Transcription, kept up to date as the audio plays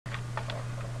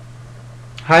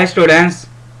Hi students,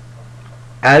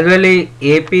 as well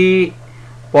AP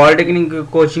Polytechnic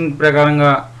coaching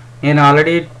ప్రకారంగా నేను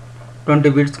already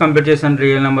 20 bits complete చేశాను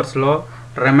real నెంబర్స్లో.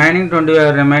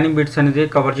 Remaining bits అనేది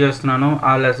cover చేస్తున్నాను.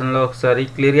 ఆ లెసన్లో ఒకసారి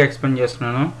క్లియర్గా ఎక్స్ప్లెయిన్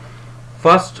చేస్తున్నాను.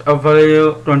 ఫస్ట్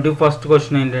 21st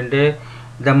క్వశ్చన్ ఏంటంటే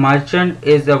the merchant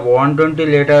is the 120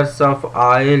 litres of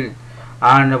oil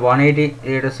and 180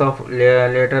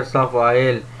 litres of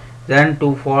oil then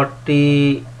 240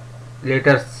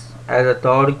 litres as a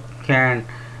third can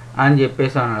అని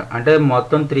చెప్పేసి అన్నాడు. అంటే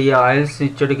మొత్తం 3 ఆయిల్స్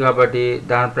ఇచ్చాడు కాబట్టి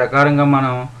దాని ప్రకారంగా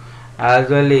మనం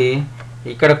యాజువల్లీ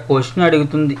ఇక్కడ క్వశ్చన్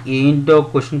అడుగుతుంది ఏంటో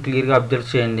క్వశ్చన్ క్లియర్గా అబ్జర్వ్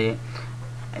చేయండి.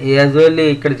 యాజువల్లీ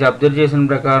ఇక్కడ అబ్జర్వ్ చేసిన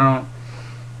ప్రకారం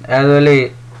యాజువల్లీ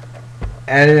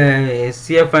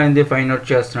హెచ్సిఎఫ్ అనేది ఫైండ్ అవుట్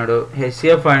చేస్తున్నాడు.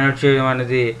 హెచ్సిఎఫ్ ఫైండ్ అవుట్ చేయడం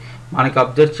అనేది మనకి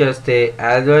అబ్జర్వ్ చేస్తే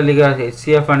యాజువల్లీగా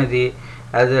హెచ్సిఎఫ్ అనేది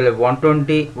యాజువల్లీ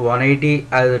 120, 180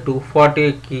 యాజ్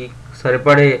 240కి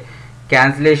సరిపడే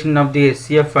cancellation of the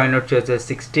HCF find out చేస్తే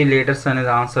 60 లీటర్స్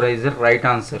అనేది ఆన్సర్ ఈజ్ రైట్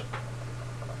ఆన్సర్.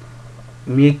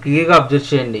 మీరు క్లియర్గా అబ్జర్వ్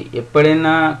చేయండి.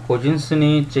 ఎప్పుడైనా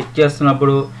క్వశ్చన్స్ని చెక్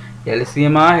చేస్తున్నప్పుడు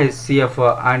ఎల్సిఎమా హెచ్సిఎఫ్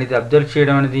అనేది అబ్జర్వ్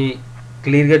చేయడం అనేది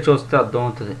క్లియర్గా చూస్తే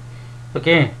అర్థమవుతుంది.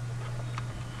 Okay,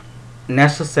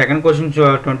 next second question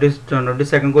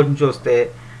 22nd question చూస్తే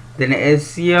దీని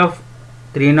HCF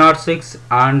 306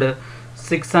 and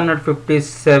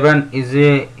 657 is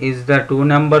the two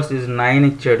numbers is 9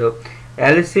 ఇచ్చాడు.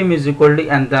 LCM is equal to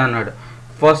ఎంత అన్నాడు.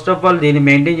 ఫస్ట్ ఆఫ్ ఆల్ దీన్ని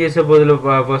మెయింటైన్ చేసే బదులు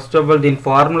ఫస్ట్ ఆఫ్ ఆల్ దీని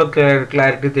ఫార్ములా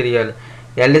క్లారిటీ తెలియాలి.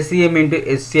 LCM into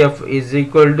HCF is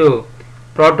equal to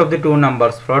product of the two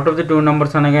numbers. Product of the two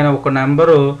numbers అనగానే ఒక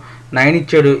నెంబరు 9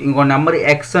 ఇచ్చాడు, ఇంకో నెంబర్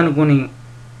X అనుకుని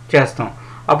చేస్తాం.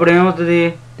 అప్పుడు ఏమవుతుంది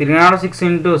 306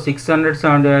 into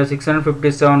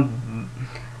 657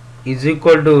 is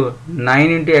equal to 9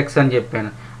 into X అని చెప్పాను.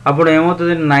 అప్పుడు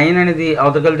ఏమవుతుంది 9 అనేది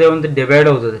అవతలితే ఏమవుతుంది డివైడ్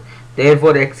అవుతుంది.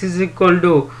 Therefore X is equal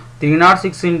to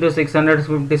 306 into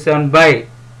 657 by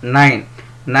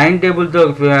 9 టేబుల్తో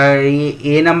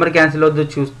A number cancel అవుతుందో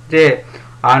చూస్తే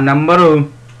ఆ నెంబరు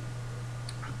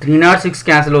 306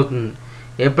 క్యాన్సిల్ అవుతుంది.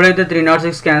 ఎప్పుడైతే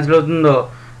 306 క్యాన్సిల్ అవుతుందో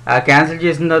ఆ క్యాన్సిల్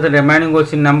చేసిన తర్వాత రిమైనింగ్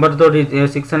వచ్చిన నెంబర్ తోటి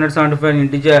 675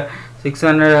 ఇంటిజర్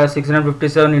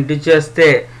 657 ఇంటిజ్ చేస్తే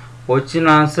వచ్చిన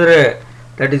answer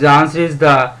that is answer is the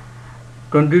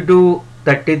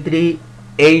 2233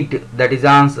 that is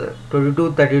answer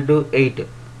 2232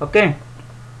 okay.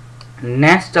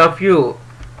 Next of you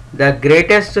the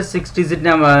greatest 6-digit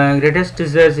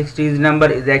number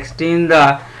is extend the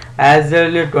as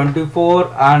early 24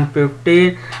 and 15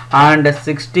 and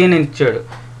 16 ఇచ్చాడు.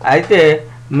 అయితే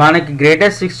మనకి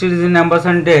గ్రేటెస్ట్ 6-digit numbers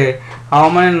అంటే how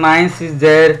many nines is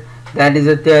there, that is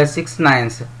 6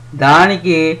 nines.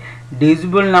 దానికి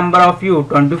divisible number of you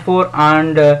 24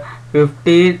 and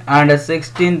 15 and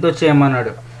 16 తో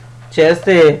చేయమన్నాడు.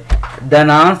 చేస్తే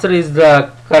దాని answer is the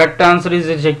correct answer is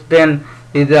check then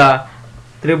is the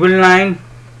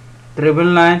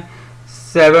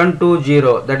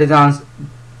 9999720 that is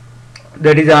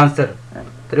answer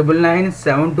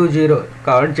 99720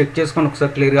 కాబట్టి చెక్ చేసుకొని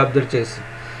ఒకసారి క్లియర్గా అబ్జర్వ్ చేసి.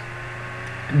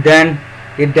 దెన్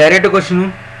ఈ డైరెక్ట్ క్వశ్చన్,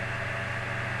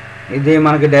 ఇది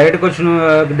మనకి డైరెక్ట్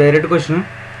క్వశ్చన్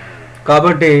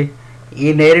కాబట్టి ఈ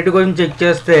డైరెక్ట్ క్వశ్చన్ చెక్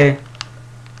చేస్తే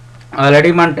ఆల్రెడీ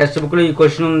మన టెక్స్ట్ బుక్లో ఈ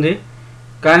క్వశ్చన్ ఉంది,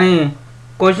 కానీ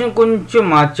క్వశ్చన్ కొంచెం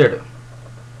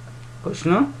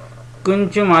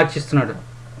మార్చిస్తున్నాడు.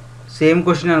 సేమ్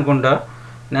క్వశ్చన్ అనుకుంటా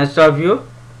నెక్స్ట్ ఆఫ్ యూ.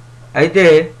 అయితే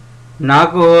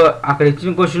నాకు అక్కడ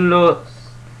ఇచ్చిన క్వశ్చన్లో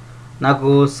నాకు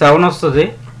 7 వస్తుంది,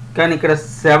 కానీ ఇక్కడ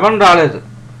 7 రాలేదు.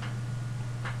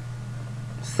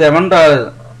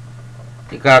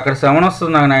 ఇక అక్కడ 7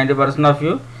 వస్తుంది నాకు 90% ఆఫ్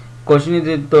యూ. క్వశ్చన్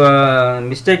ఇది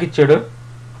మిస్టేక్ ఇచ్చాడు.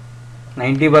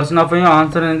 90% ఆఫ్ యూ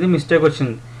ఆన్సర్ అనేది మిస్టేక్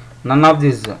వచ్చింది. నన్ ఆఫ్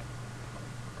దిస్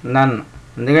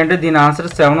ఎందుకంటే దీని ఆన్సర్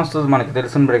 7 వస్తుంది మనకి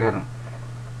తెలిసిన ప్రకారం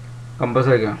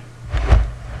కంపల్సరీగా.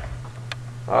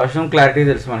 ఆ విషయం క్లారిటీ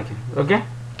తెలుసు మనకి. ఓకే,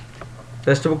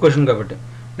 టెక్స్ట్ బుక్ క్వశ్చన్ కాబట్టి.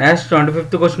 నెక్స్ట్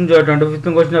 25th క్వశ్చన్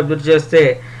అబ్జర్వ్ చేస్తే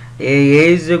ఏ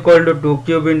is equal to 2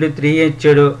 cube into 3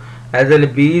 ఇచ్చాడు. As well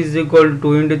B is equal to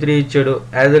 2 into 3 ఇచ్చాడు.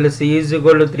 As well C is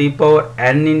equal to 3 power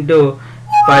n into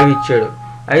 5 ఇచ్చాడు.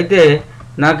 అయితే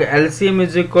నాకు LCM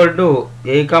is equal to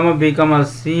a, b,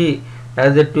 c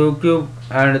as 2 cube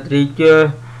and 3 cube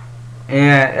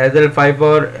as well 5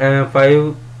 power 5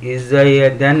 is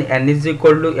then n is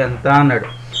equal to ఎంత అన్నాడు.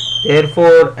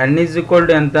 Therefore n is equal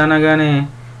to ఎంత అనగానే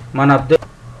మనం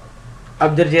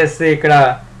observe చేస్తే ఇక్కడ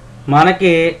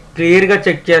మనకి క్లియర్గా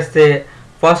చెక్ చేస్తే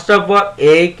ఫస్ట్ ఆఫ్ ఆల్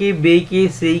ఏకి, బికి,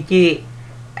 సికి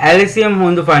ఎల్సిఎం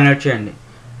ముందు ఫైండ్ అవుట్ చేయండి.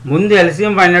 ముందు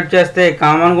ఎల్సిఎం ఫైండ్ అవుట్ చేస్తే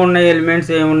కామన్గా ఉన్న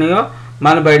ఎలిమెంట్స్ ఏమున్నాయో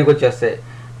మన బయటకు వచ్చేస్తాయి.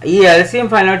 ఈ ఎల్సిఎం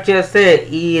ఫైండ్ అవుట్ చేస్తే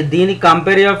ఈ దీని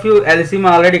compare of you LCM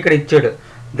already ఇక్కడ ఇచ్చాడు.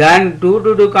 దాన్ని 2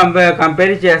 to 2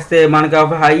 కంపేర్ చేస్తే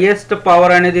మనకు హైయెస్ట్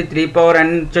పవర్ అనేది 3 power n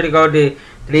ఇచ్చాడు కాబట్టి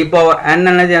 3 power n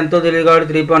అనేది ఎంతో తెలియదు కాబట్టి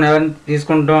 3 power n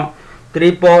తీసుకుంటాం.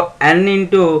 3 power n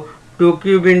into 2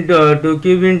 cube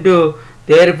into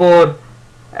therefore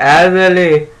as well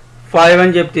 5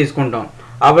 అని చెప్పి తీసుకుంటాం.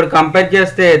 అప్పుడు కంపేర్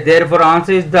చేస్తే therefore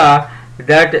answer is the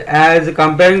that as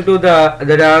comparing to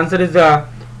that answer is the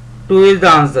 2 is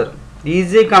the answer.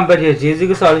 Easy compare చేయొచ్చు,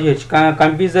 ఈజీగా సాల్వ్ చేయొచ్చు,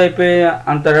 కన్ఫ్యూజ్ అయిపోయి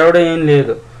అంత రావడం ఏం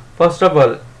లేదు. ఫస్ట్ ఆఫ్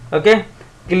ఆల్ ఓకే,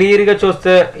 క్లియర్గా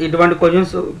చూస్తే ఇటువంటి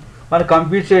క్వశ్చన్స్ మనం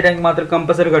కంప్యూట్ చేయడానికి మాత్రం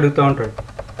కంపల్సరీగా అడుగుతూ ఉంటాడు.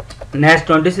 నెక్స్ట్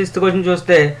 26th క్వశ్చన్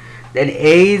చూస్తే then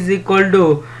A is equal to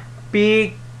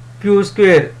PQ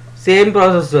square, same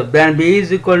process. Then B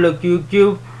is equal to Q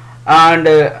cube and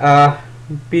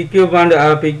P cube and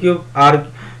P cube R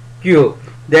cube.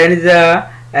 Then is the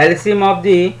LCM of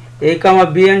the A,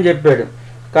 B అని చెప్పాడు.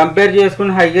 Compare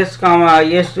చేసుకుని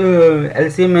highest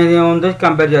LCM ఏది ఉందో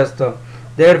compare చేస్తాం.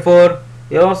 There four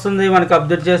ఏమొస్తుంది మనకి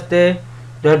observe చేస్తే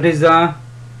that is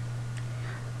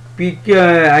PQ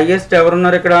highest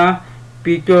ఎవరున్నారు ఇక్కడ,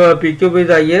 పీక్యూబ్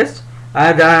ఈజ్ హైయెస్ట్,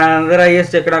 అందర్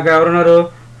హైయెస్ట్ ఇక్కడ ఎవరున్నారు,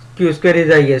 queue square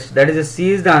is highest. That is C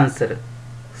is the answer,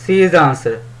 C is the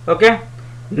answer. Okay,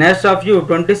 next of you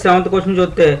 27th question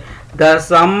చూస్తే the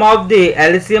sum of the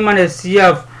LCM and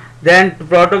HCF, then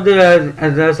product of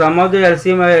the sum of the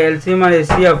LCM and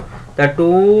HCF, the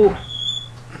two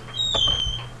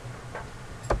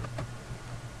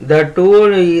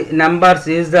numbers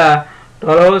is the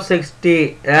 1260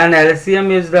 and LCM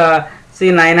is the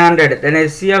 900. Then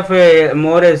HCF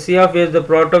more HCF is the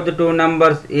product of the two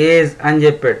numbers is అని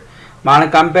చెప్పాడు. మనం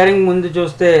comparing ముందు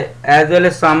చూస్తే as well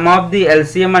as some of the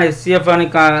LCM and HCF అని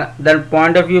దాని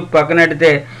point of view పక్కన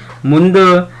పెడితే ముందు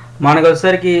మనకు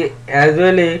వచ్చేసరికి as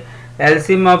well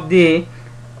LCM of the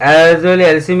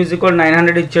LCM is equal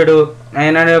 900 ఇచ్చాడు,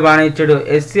 900 బాగానే ఇచ్చాడు.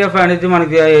 HCF అనేది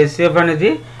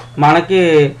మనకి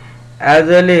యాజ్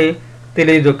వెల్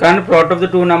తెలియదు, కానీ product of the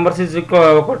two numbers is equal,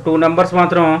 ఒక 2 numbers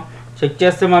మాత్రం చెక్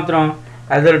చేస్తే మాత్రం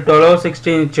యాజ్ వెల్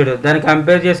 1216 ఇచ్చాడు. దాన్ని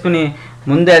కంపేర్ చేసుకుని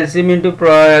ముందు LCM into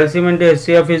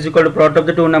HCF is equal to product of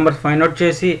the two numbers find out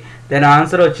చేసి దాని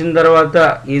ఆన్సర్ వచ్చిన తర్వాత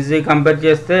ఈజీ కంపేర్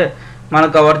చేస్తే మనం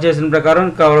కవర్ చేసిన ప్రకారం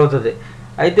కవర్ అవుతుంది.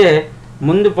 అయితే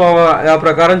ముందు ఆ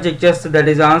ప్రకారం చెక్ చేస్తే that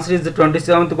is answer is the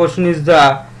 27th question is the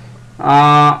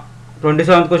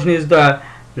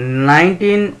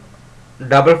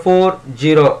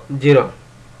 194400.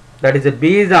 That is the B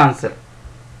is the answer.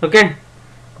 Okay,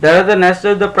 తర్వాత నెక్స్ట్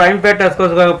ద ప్రైమ్ ఫ్యాక్టర్స్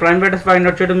కోసం ప్రైమ్ ఫ్యాక్టర్స్ ఫైండ్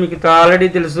అవుట్ చేయడం మీకు ఆల్రెడీ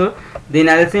తెలుసు. దీని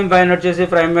LCM ఫైండ్ అవుట్ చేసి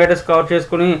ప్రైమ్ ఫ్యాక్టర్స్ కవర్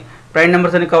చేసుకుని prime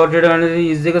numbers అని cover చేయడం అనేది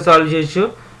ఈజీగా సాల్వ్ చేయొచ్చు.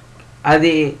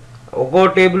 అది ఒక్కో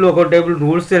టేబుల్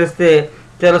రూల్స్ తెలిస్తే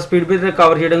చాలా స్పీడ్ మీద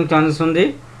కవర్ చేయడానికి ఛాన్సెస్ ఉంది.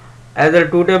 యాజ్ అ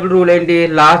 2 table రూల్ ఏంటి,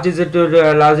 లాస్ట్ డిజిట్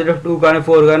ఆఫ్ 2 కానీ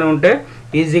 4 కానీ ఉంటే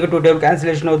ఈజీగా 2 table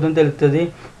క్యాన్సిలేషన్ అవుతుంది తెలుస్తుంది.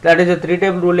 దట్ ఈస్ 3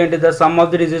 table రూల్ ఏంటి, the sum of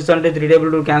the digits అంటే 3 table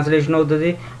రూల్ క్యాన్సిలేషన్ అవుతుంది.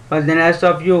 The next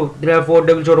of you 4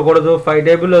 table చూడకూడదు. 5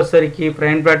 table వచ్చేసరికి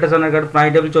ప్రైమ్ ఫ్యాక్టర్స్ అన్నారు కాబట్టి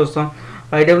 5 table చూస్తాం.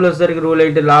 5 table వచ్చేసరికి రూల్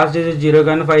ఏంటి, లాస్ట్ డిజిట్ 0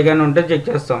 కానీ 5 కానీ ఉంటే చెక్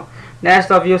చేస్తాం.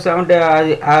 Next of you 7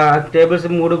 tables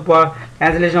 3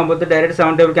 cancellation అవ్వకపోతే డైరెక్ట్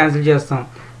 7 table క్యాన్సిల్ చేస్తాం.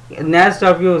 Next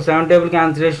of you 7 table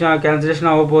cancellation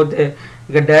అవ్వకపోతే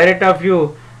ఇక డైరెక్ట్ ఆఫ్ యూ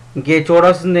ఇంకే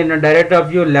చూడాల్సింది ఏంటంటే direct off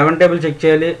you 11 table check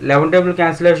చేయాలి. 11 table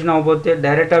క్యాన్సిలేషన్ అవ్వకపోతే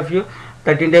direct off you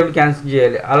 13 table cancel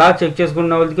చేయాలి. అలా చెక్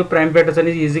చేసుకున్న వాళ్ళకి ప్రైమ్ ఫ్యాక్టర్స్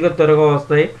అనేది ఈజీగా త్వరగా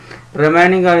వస్తాయి.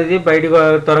 రిమైనింగ్ అనేది బయటకు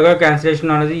త్వరగా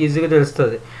క్యాన్సిలేషన్ అనేది ఈజీగా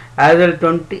తెలుస్తుంది. As well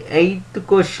 28th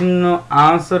question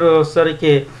answer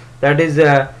వచ్చేసరికి that is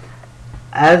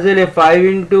as well 5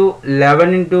 into 11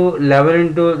 into 11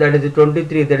 into that is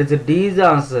 23. That is D is the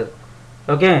answer.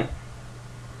 Okay,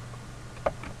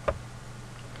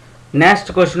 next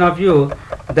question of you,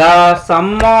 the sum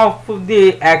of the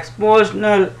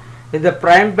exponential is the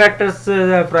prime factors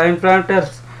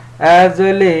as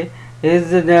well is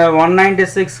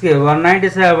 196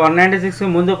 196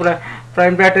 ముందు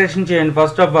prime factorization చేయండి.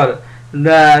 First of all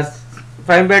the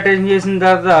prime factorization చేసిన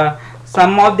తర్వాత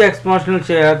some of the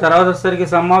exponential తర్వాత వచ్చేసరికి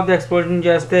some of the exponential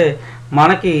చేస్తే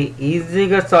మనకి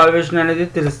ఈజీగా salvation అనేది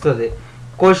తెలుస్తుంది.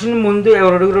 క్వశ్చన్ ముందు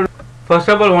ఎవరు అడుగురు, first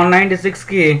of all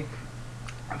 196కి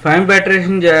prime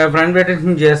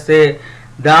factorisation చేస్తే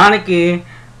దానికి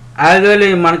యాక్చువల్లీ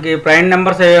మనకి ప్రైమ్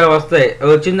నెంబర్స్ వస్తాయి.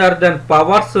 వచ్చిన తర్వాత దాని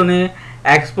పవర్స్ని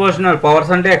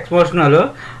పవర్స్ అంటే ఎక్స్పోనెన్షియల్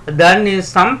దాన్ని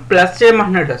సమ్ ప్లస్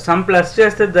చేయమంటున్నాడు. సమ్ ప్లస్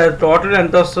చేస్తే టోటల్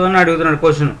ఎంత వస్తుందని అడుగుతున్నాడు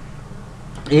క్వశ్చన్.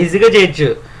 ఈజీగా చేయొచ్చు,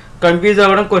 కన్ఫ్యూజ్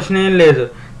అవ్వడం క్వశ్చన్ ఏం లేదు.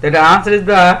 That answer is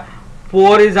the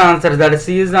 4 is the answer. That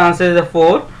C is the answer is the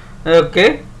 4.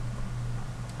 Okay,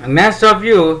 next of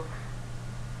you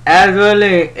as well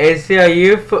if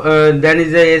then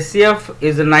is the SCF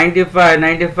is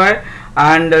 95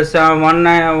 and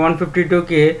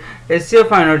 152కి SCF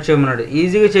find out చేయమన్నాడు.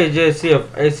 ఈజీగా చేయొచ్చు.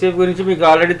 SCF గురించి మీకు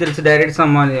already తెలుసు, direct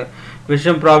సంబంధం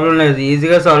విషయం problem లేదు,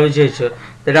 ఈజీగా సాల్వ్ చేయొచ్చు.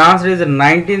 That answer is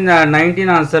 19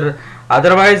 answer.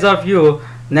 Otherwise of you.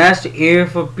 Next, if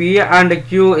p and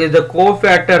q is the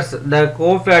cofactors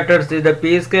is the p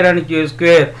square and q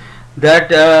square, that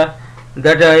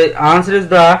answer is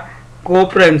the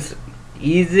co-primes.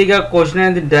 ఈజీగా question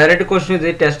అనేది direct question,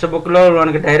 ఇది text బుక్లో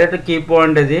మనకి direct key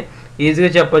point అది ఈజీగా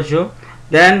చెప్పచ్చు.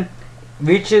 Then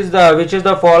which is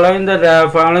the following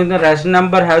the rational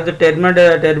number has the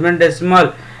terminal decimal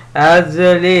as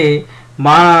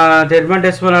మా terminal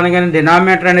decimal అనగానే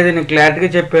డినామినేటర్ అనేది నేను క్లారిటీగా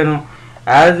చెప్పాను.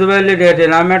 యాజ్ వెల్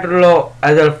డినామినేటర్లో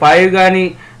యాజ్ వెల్ 5 కానీ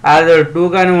యాజ్ వెల్ 2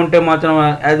 కానీ ఉంటే మాత్రం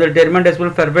యాజ్ వెల్ టెర్మినల్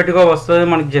డెసిమల్ పర్ఫెక్ట్గా వస్తుంది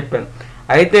మనకి చెప్పాను.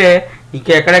 అయితే ఇక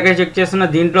ఎక్కడెక్కడ చెక్ చేస్తున్నా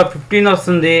దీంట్లో 15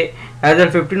 వస్తుంది, యాజ్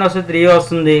వెల్ 15 వస్తుంది, 3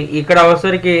 వస్తుంది. ఇక్కడ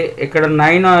అవసరికి ఇక్కడ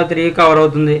 9 3 కవర్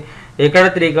అవుతుంది, ఇక్కడ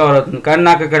 3 కవర్ అవుతుంది, కానీ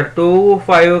నాకు ఇక్కడ 2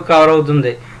 5 కవర్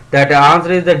అవుతుంది. That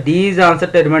answer is the D is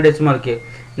answer terminal డెసిమల్కి.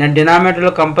 నేను డినామినేటర్లో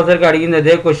కంపల్సరీగా అడిగింది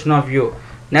అదే question of view.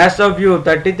 Next of view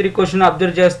 33 question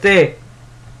observe చేస్తే,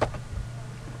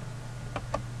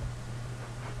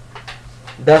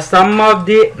 the sum of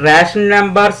the rational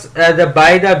numbers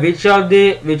by the which of the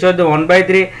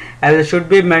 1/3 as should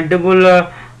be multiple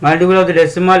of the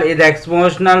decimal is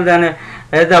exponential than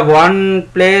as the one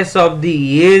place of the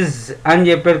is అని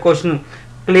చెప్పే question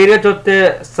క్లియర్గా చూస్తే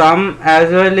some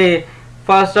as well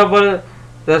first of all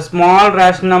the small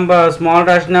rational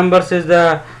numbers is the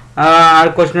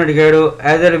question అడిగాడు.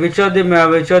 As well which of the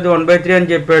 1/3 అని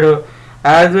చెప్పాడు.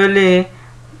 As well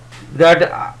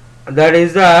that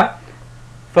is the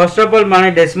first of all మన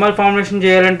decimal formulation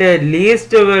చేయాలంటే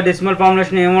least decimal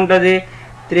formulation ఏముంటుంది,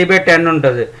 3/10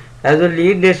 ఉంటుంది. As well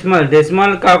lead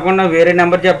decimal కాకుండా వేరే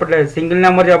number చెప్పట్లేదు, సింగిల్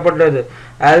నెంబర్ చెప్పట్లేదు.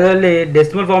 యాజ్ వెల్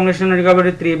డెసిమల్ ఫార్ములేషన్ ఉంది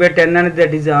కాబట్టి 3/10 అనేది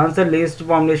that is answer least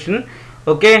formulation.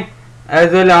 Okay,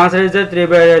 as well answer is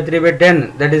 3/10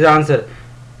 that is answer.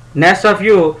 Next of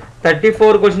you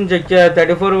 34 question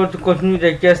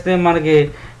check చేస్తే మనకి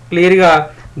క్లియర్గా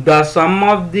the sum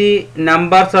of the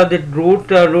numbers of the root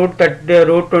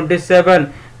 27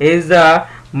 is the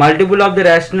multiple of the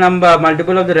rational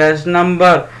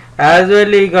number as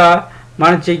well. ఇక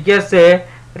మనం check చేస్తే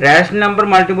rational number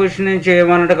multiplication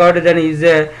చేయమన్నట్టు కాబట్టి దాని is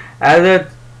as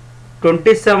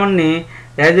 27ని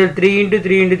as 3 ×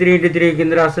 3 × 3 × 3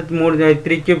 కింద రాస్తే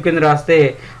 3³ కింద రాస్తే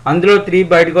అందులో 3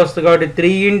 బయటకు వస్తుంది కాబట్టి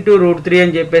 3 × √3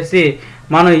 అని చెప్పేసి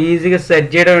మనం ఈజీగా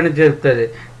సెట్ చేయడం అనేది జరుగుతుంది.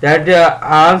 That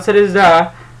answer is the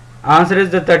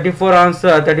 34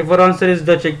 answer is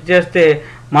the check చేస్తే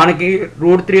మనకి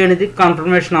 √3 అనేది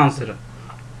confirmation answer.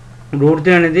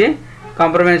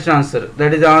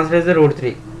 That is answer is the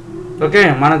 √3. Okay,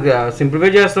 మనకు సింప్లిఫై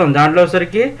చేస్తాం దాంట్లో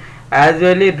సరికి యాజ్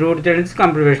వెల్ √3 అనేది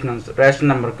కన్ఫర్మేషన్ ఆన్సర్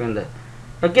రేషనల్ నెంబర్ కింద.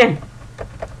 Okay,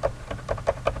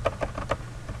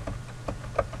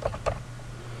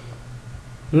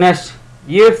 next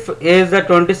if is the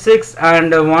 26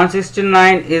 and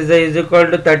 169 is equal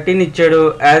to 13 ఇచ్చాడు.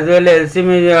 As well LCM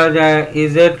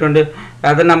is 20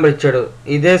 other number ఇచ్చాడు.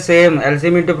 ఇదే same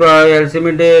LCM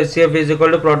into CF is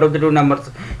equal to product of the two numbers.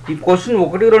 ఈ question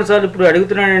 1-2 సార్లు ఇప్పుడు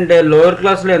అడుగుతున్నాడంటే lower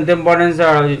క్లాస్లో ఎంత importance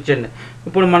ఆలోచించండి.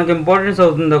 ఇప్పుడు మనకి ఇంపార్టెన్స్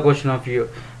అవుతుంది ఆ question of view.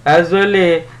 As well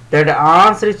that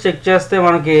answer check చేస్తే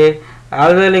మనకి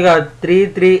as వెల్గా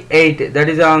 338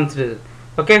 that is answer.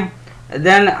 Okay,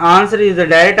 then answer is the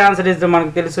direct answer is the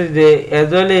మనకు తెలుసు ఇది యాజ్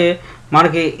వెల్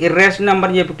మనకి ఇర్రేషనల్ నెంబర్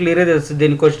అని చెప్పి క్లియర్గా తెలుస్తుంది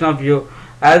దీని question of view.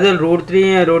 As well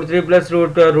 √3 plus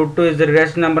 √2 is the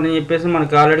irrational number అని చెప్పేసి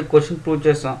మనకి ఆల్రెడీ క్వశ్చన్ ప్రూవ్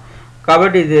చేస్తాం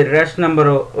కాబట్టి ఇది ఇర్రేషనల్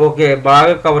నెంబరు. ఓకే,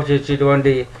 బాగా కవర్ చేయొచ్చు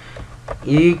ఇటువంటి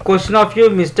ఈ క్వశ్చన్ ఆఫ్ వ్యూ.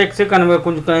 మిస్టేక్స్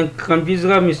కొంచెం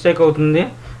కన్ఫ్యూజ్గా మిస్టేక్ అవుతుంది.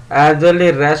 యాజ్ వెల్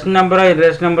రేషనల్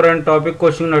నెంబర్ అనే టాపిక్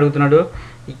క్వశ్చన్ అడుగుతున్నాడు.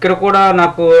 ఇక్కడ కూడా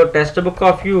నాకు టెక్స్ట్ బుక్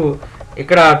ఆఫ్ వ్యూ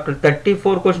ఇక్కడ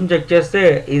 34 క్వశ్చన్ చెక్ చేస్తే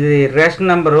ఇది రేషనల్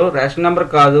నెంబర్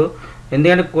కాదు,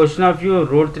 ఎందుకంటే క్వశ్చన్ ఆఫ్ వ్యూ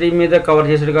 √3 మీద కవర్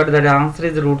చేశాడు కాబట్టి దాని ఆన్సర్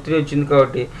ఇది √3 వచ్చింది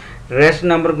కాబట్టి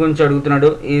రేషనల్ నెంబర్ గురించి అడుగుతున్నాడు.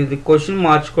 ఇది క్వశ్చన్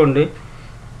మార్చుకోండి.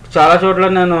 చాలా చోట్ల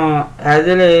నేను యాజ్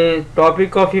ఏ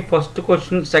టాపిక్ ఆఫ్ ఈ ఫస్ట్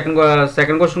క్వశ్చన్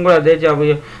సెకండ్ క్వశ్చన్ కూడా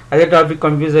అదే టాపిక్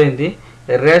కన్ఫ్యూజ్ అయింది.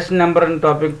 రేషనల్ నెంబర్ అనే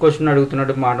టాపిక్ క్వశ్చన్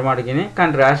అడుగుతున్నాడు మాటమాటికి,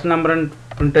 కానీ రేషనల్ నెంబర్ అని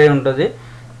ప్రింట్ అయి ఉంటుంది.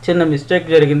 చిన్న మిస్టేక్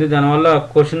జరిగింది, దానివల్ల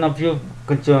క్వశ్చన్ ఆఫ్ వ్యూ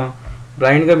కొంచెం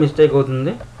బ్లైండ్గా మిస్టేక్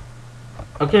అవుతుంది.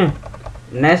 Okay,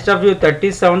 next of view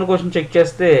 37 question check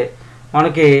చేస్తే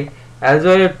మనకి as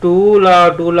well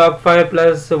 2 log 5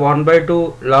 plus 1/2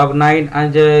 log 9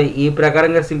 అని ఈ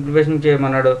ప్రకారంగా సింప్లిఫికేషన్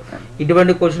చేయమన్నాడు.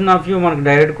 ఇటువంటి క్వశ్చన్ ఆఫ్ వ్యూ మనకి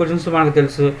డైరెక్ట్ క్వశ్చన్స్ మనకు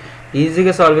తెలుసు,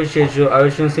 ఈజీగా సాల్వ్ చేయొచ్చు. ఆ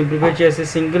విషయం సింప్లిఫై చేసి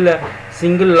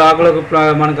సింగిల్ లాగ్లోకి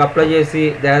మనకు అప్లై చేసి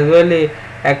యాజ్ వెల్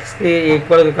ఎక్స్కి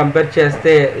ఈక్వల్గా కంపేర్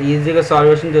చేస్తే ఈజీగా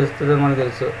సాల్వేషన్ తెలుస్తుంది మనకు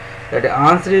తెలుసు. That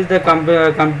answer is the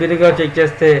కంపెనీగా check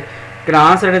చేస్తే ఇక్కడ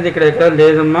ఆన్సర్ అనేది ఇక్కడ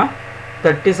లేదమ్మా.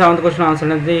 37th క్వశ్చన్ ఆన్సర్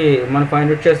అనేది మనం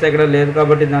ఫైండ్ అవుట్ చేస్తే ఇక్కడ లేదు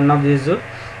కాబట్టి నన్ ఆఫ్ దీస్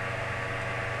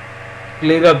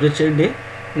క్లియర్గా అబ్జర్వ్ చేయండి.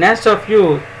 Next of you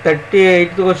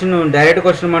 38th question direct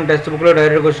question, మన టెక్స్ట్ బుక్లో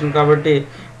డైరెక్ట్ క్వశ్చన్ కాబట్టి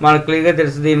మనకు క్లియర్గా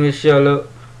తెలుసు దీని విషయాలు.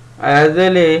 యాజ్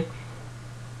వెల్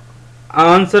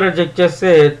ఆన్సర్ చెక్ చేస్తే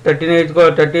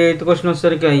 38th క్వశ్చన్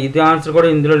వచ్చేసరికి ఇది ఆన్సర్ కూడా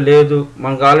ఇందులో లేదు.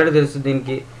 మనకు ఆల్రెడీ తెలుసు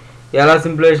దీనికి ఎలా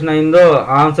సింప్లిఫికేషన్ అయిందో.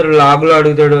 ఆన్సర్ లాగ్లో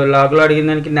అడుగుతాడు, లాగ్లో అడిగిన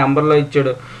దానికి నెంబర్లో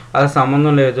ఇచ్చాడు, అది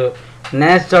సంబంధం లేదు.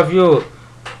 Next of you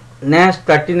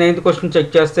 39th question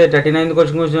check చేస్తే 39th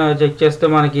క్వశ్చన్ చెక్ చేస్తే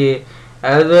మనకి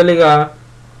యాజ్ వెల్గా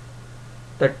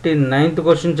 39th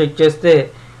క్వశ్చన్ చెక్ చేస్తే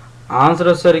ఆన్సర్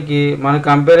వచ్చేసరికి మన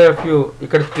కంపేర్ ఆఫ్ యూ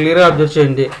ఇక్కడ క్లియర్గా అబ్జర్వ్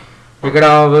చేయండి. ఇక్కడ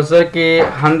వచ్చేసరికి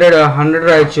 100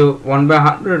 రాయొచ్చు,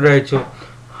 1/100 రాయొచ్చు.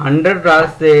 100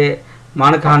 రాస్తే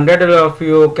మనకు 100 ఆఫ్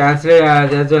యూ క్యాన్సిల్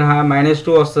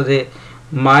 -2 వస్తుంది.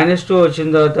 -2 వచ్చిన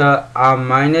తర్వాత ఆ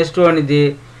 -2 అనేది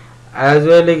యాజ్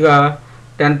వెల్గా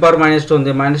 10⁻²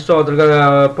 ఉంది. -2 అవుతుంది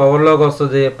పవర్లోకి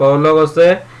వస్తుంది. పవర్లోకి వస్తే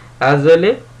యాజ్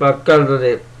వెల్ పక్క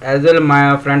వెళ్తుంది. యాజ్ వెల్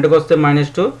ఫ్రంట్కి వస్తే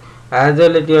 -2. యాజ్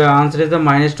వెల్ ఆన్సర్ అయితే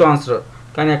 -2 ఆన్సర్,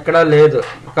 కానీ ఎక్కడా లేదు.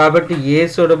 కాబట్టి ఏ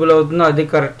సూటబుల్ అవుతుందో అది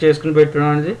కరెక్ట్ చేసుకుని పెట్టడం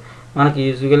అనేది మనకి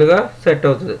యూజువల్గా సెట్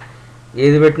అవుతుంది.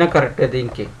 ఏది పెట్టినా కరెక్టే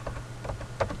దీనికి.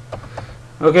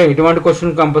 ఓకే, ఇటువంటి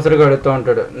క్వశ్చన్ కంపల్సరీగా అడుగుతూ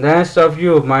ఉంటాడు. Next of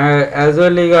you as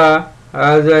వెల్గా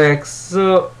as x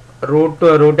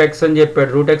root x అని చెప్పాడు.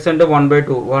 రూట్ ఎక్స్ అంటే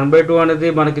 1/2. 1/2 అనేది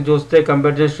మనకి చూస్తే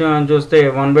కంపేర్ చేసి చూస్తే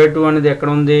 1/2 అనేది ఎక్కడ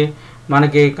ఉంది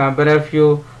మనకి compare of you,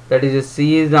 that is C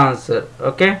is the answer.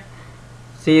 Okay,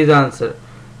 C is answer.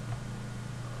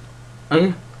 Okay,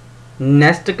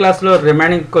 next క్లాస్లో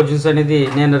రిమైనింగ్ క్వశ్చన్స్ అనేది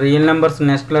నేను రియల్ నెంబర్స్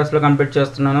నెక్స్ట్ క్లాస్లో కంప్లీట్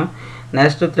చేస్తున్నాను.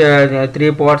 నెక్స్ట్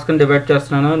 3 పార్ట్స్ కింద డివైడ్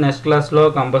చేస్తున్నాను. నెక్స్ట్ క్లాస్లో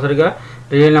కంపల్సరీగా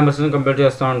రియల్ నెంబర్స్ని కంప్లీట్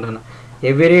చేస్తూ ఉంటాను.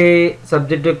 ఎవ్రీ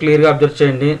సబ్జెక్ట్ క్లియర్గా అబ్జర్వ్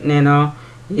చేయండి. నేను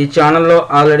ఈ ఛానల్లో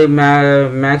ఆల్రెడీ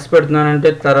మ్యాథ్స్ పెడుతున్నానంటే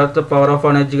తర్వాత పవర్ ఆఫ్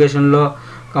అన్ ఎడ్యుకేషన్లో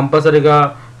కంపల్సరీగా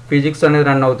ఫిజిక్స్ అనేది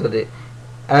రన్ అవుతుంది.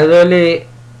 యాజ్ వెల్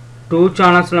 2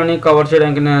 ఛానల్స్లోని కవర్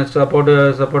చేయడానికి నేను సపోర్ట్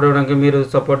ఇవ్వడానికి మీరు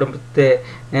సపోర్ట్ ఇస్తే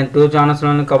నేను 2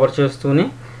 ఛానల్స్లోని కవర్ చేస్తూనే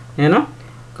నేను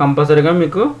కంపల్సరీగా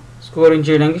మీకు స్కోరింగ్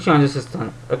చేయడానికి ఛాన్సెస్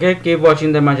ఇస్తాను. Okay, keep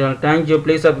watching the my channel. Thank you.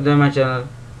 Please subscribe my channel.